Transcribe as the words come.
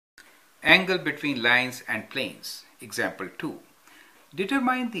Angle between lines and planes. Example 2.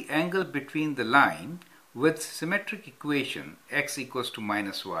 Determine the angle between the line with symmetric equation x equals to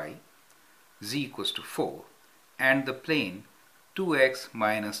minus y, z equals to 4, and the plane 2x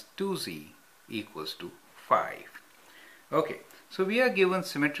minus 2z equals to 5. Okay, so we are given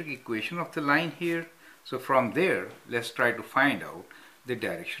symmetric equation of the line here. So from there, let's try to find out the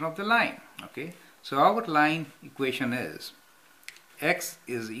direction of the line. Okay, so our line equation is x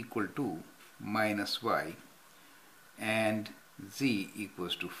is equal to minus y and z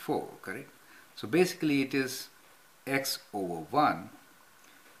equals to 4, correct? So basically it is x over 1,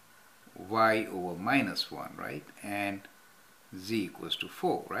 y over minus 1, right? And z equals to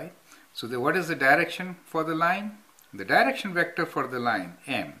 4, right? So what is the direction for the line? The direction vector for the line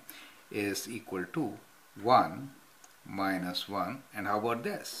M is equal to 1 minus 1, and how about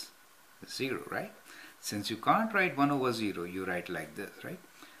this? 0, right? Since you can't write 1 over 0, you write like this, right?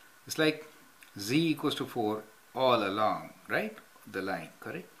 It's like z equals to 4 all along, right? The line,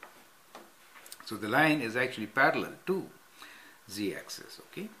 correct? So the line is actually parallel to z-axis,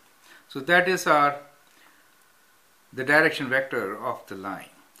 okay? So that is the direction vector of the line.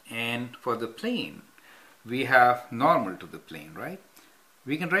 And for the plane, we have normal to the plane, right?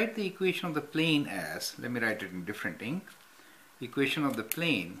 We can write the equation of the plane as, let me write it in different ink, equation of the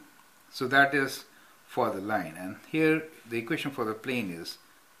plane, so that is for the line. And here the equation for the plane is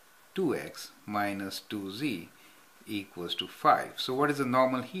 2x minus 2z equals to 5. So what is the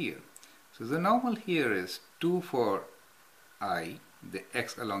normal here? So the normal here is 2 for I, the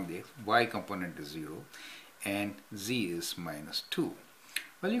x along the x, y component is 0, and z is minus 2.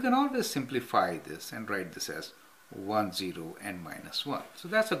 Well, you can always simplify this and write this as 1, 0 and minus 1. So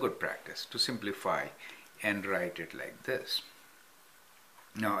that's a good practice to simplify and write it like this.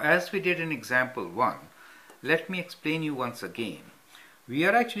 Now, as we did in example 1, let me explain you once again. We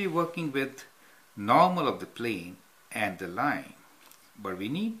are actually working with normal of the plane and the line, but we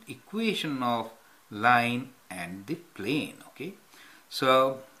need equation of line and the plane, okay?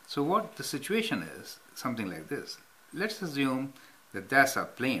 So what the situation is, something like this. Let's assume that that's our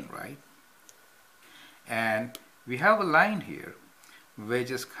plane, right? And we have a line here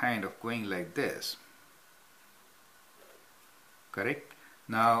which is kind of going like this, correct?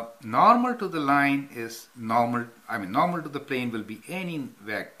 Now normal to the line is normal to the plane will be any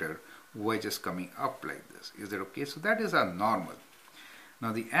vector which is coming up like this. Is that okay? So that is our normal.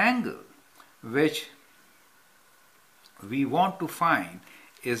 Now the angle which we want to find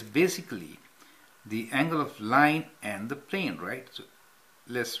is basically the angle of line and the plane, right? So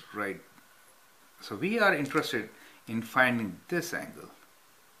let's write. So we are interested in finding this angle,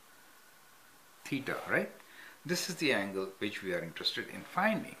 theta, right? This is the angle which we are interested in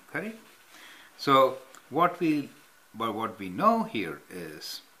finding, correct? So what we know here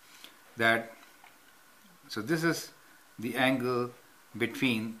is that, so this is the angle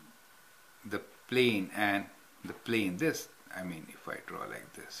between the plane and the plane, this, if I draw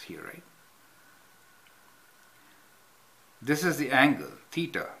like this here, right? This is the angle,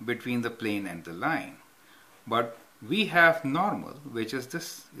 theta, between the plane and the line. But we have normal, which is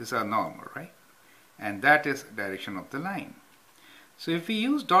this is our normal, right? And that is direction of the line. So if we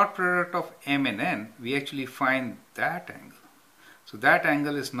use dot product of m and n, we actually find that angle. So that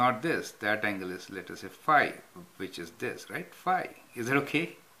angle is not this. That angle is, let us say, phi, which is this, right? Phi. Is that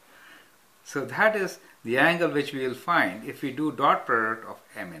okay? So that is the angle which we will find if we do dot product of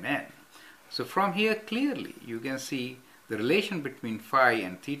m and n. So from here clearly you can see the relation between phi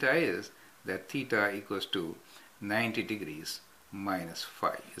and theta is that theta equals to 90 degrees minus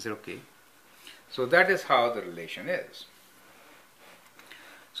phi. Is it okay? So that is how the relation is.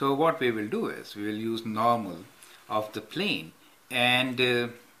 So what we will do is we will use normal of the plane and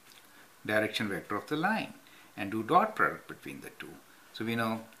direction vector of the line and do dot product between the two. So we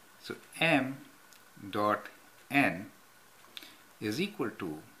know, so m dot n is equal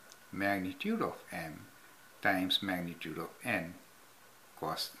to magnitude of m times magnitude of n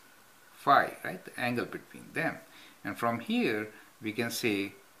cos phi, right? The angle between them. And from here we can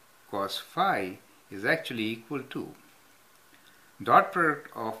say cos phi is actually equal to dot product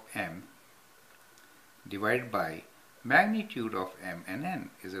of m divided by magnitude of m and n.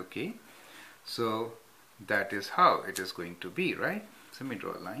 Is okay? So that is how it is going to be, right? So let me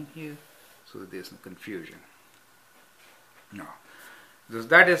draw a line here so that there is no confusion. Now,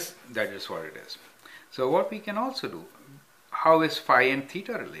 that is what it is. So what we can also do, how is phi and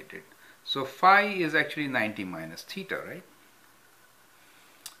theta related? So phi is actually 90 minus theta, right?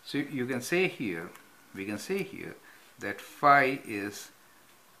 So you can say here, we can say here that phi is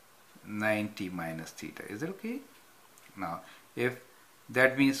 90 minus theta. Is it okay? Now, if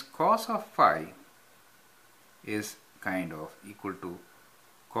That means cos of phi is kind of equal to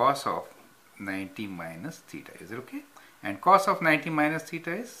cos of 90 minus theta. Is it okay? And cos of 90 minus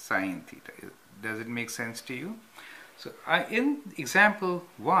theta is sine theta. Does it make sense to you? So in example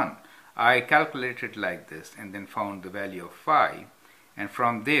 1, I calculated like this and then found the value of phi, and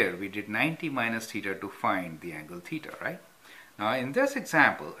from there we did 90 minus theta to find the angle theta, right? Now in this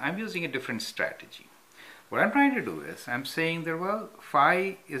example, I'm using a different strategy. What I'm trying to do is, I'm saying that, well,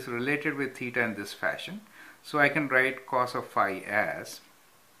 phi is related with theta in this fashion, so I can write cos of phi as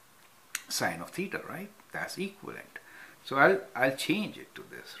sine of theta, right? That's equivalent. So I'll change it to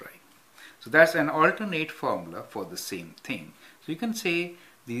this, right? So that's an alternate formula for the same thing. So you can say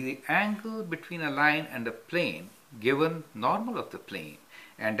the angle between a line and a plane given normal of the plane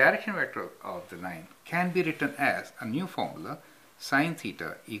and direction vector of the line can be written as a new formula, sine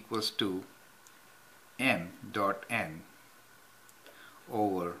theta equals to m dot n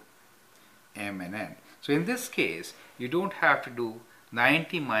over m and n. So in this case, you don't have to do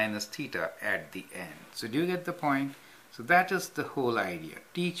 90 minus theta at the end. So do you get the point? So that is the whole idea.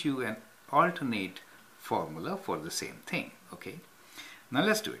 Teach you an alternate formula for the same thing. Okay. Now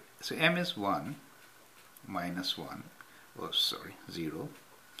let's do it. So m is 1 minus 1, oh sorry, 0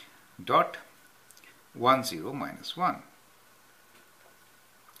 dot 1 0 minus 1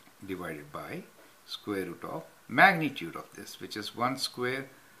 divided by square root of magnitude of this, which is 1 square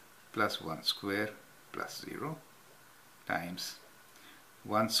plus 1 square plus 0 times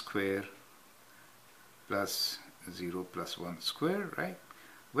 1 square plus 0 plus 1 square, right?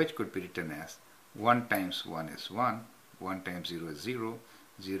 Which could be written as 1 times 1 is 1, 1 times 0 is 0,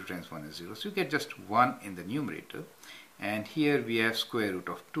 0 times 1 is 0. So you get just 1 in the numerator. And here we have square root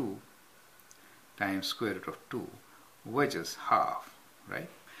of 2 times square root of 2, which is half, right?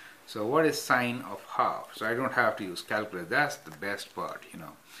 So what is sine of half? So I don't have to use calculator. That's the best part, you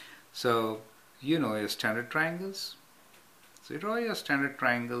know. So you know your standard triangles. So you draw your standard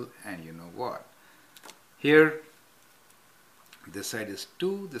triangle and you know what? Here, this side is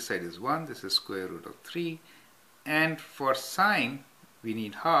 2, this side is 1, this is square root of 3. And for sine, we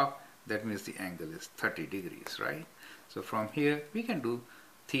need half. That means the angle is 30 degrees, right? So from here, we can do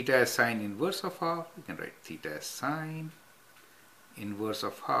theta as sine inverse of half. We can write theta as sine inverse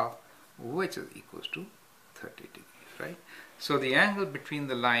of half, which is equals to 30 degrees, right? So the angle between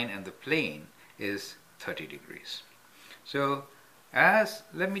the line and the plane is 30 degrees. So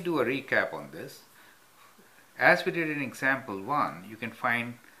let me do a recap on this. As we did in example 1, you can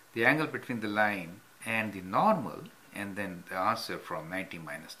find the angle between the line and the normal, and then the answer from 90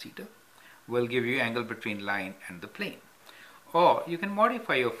 minus theta will give you angle between line and the plane. Or you can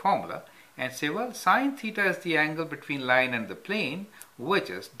modify your formula and say, well, sine theta is the angle between line and the plane, which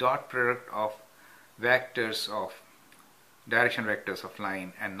is dot product of vectors of direction vectors of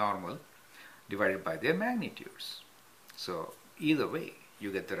line and normal divided by their magnitudes. So either way,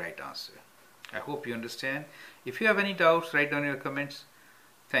 you get the right answer. I hope you understand. If you have any doubts, write down your comments.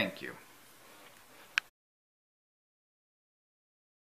 Thank you.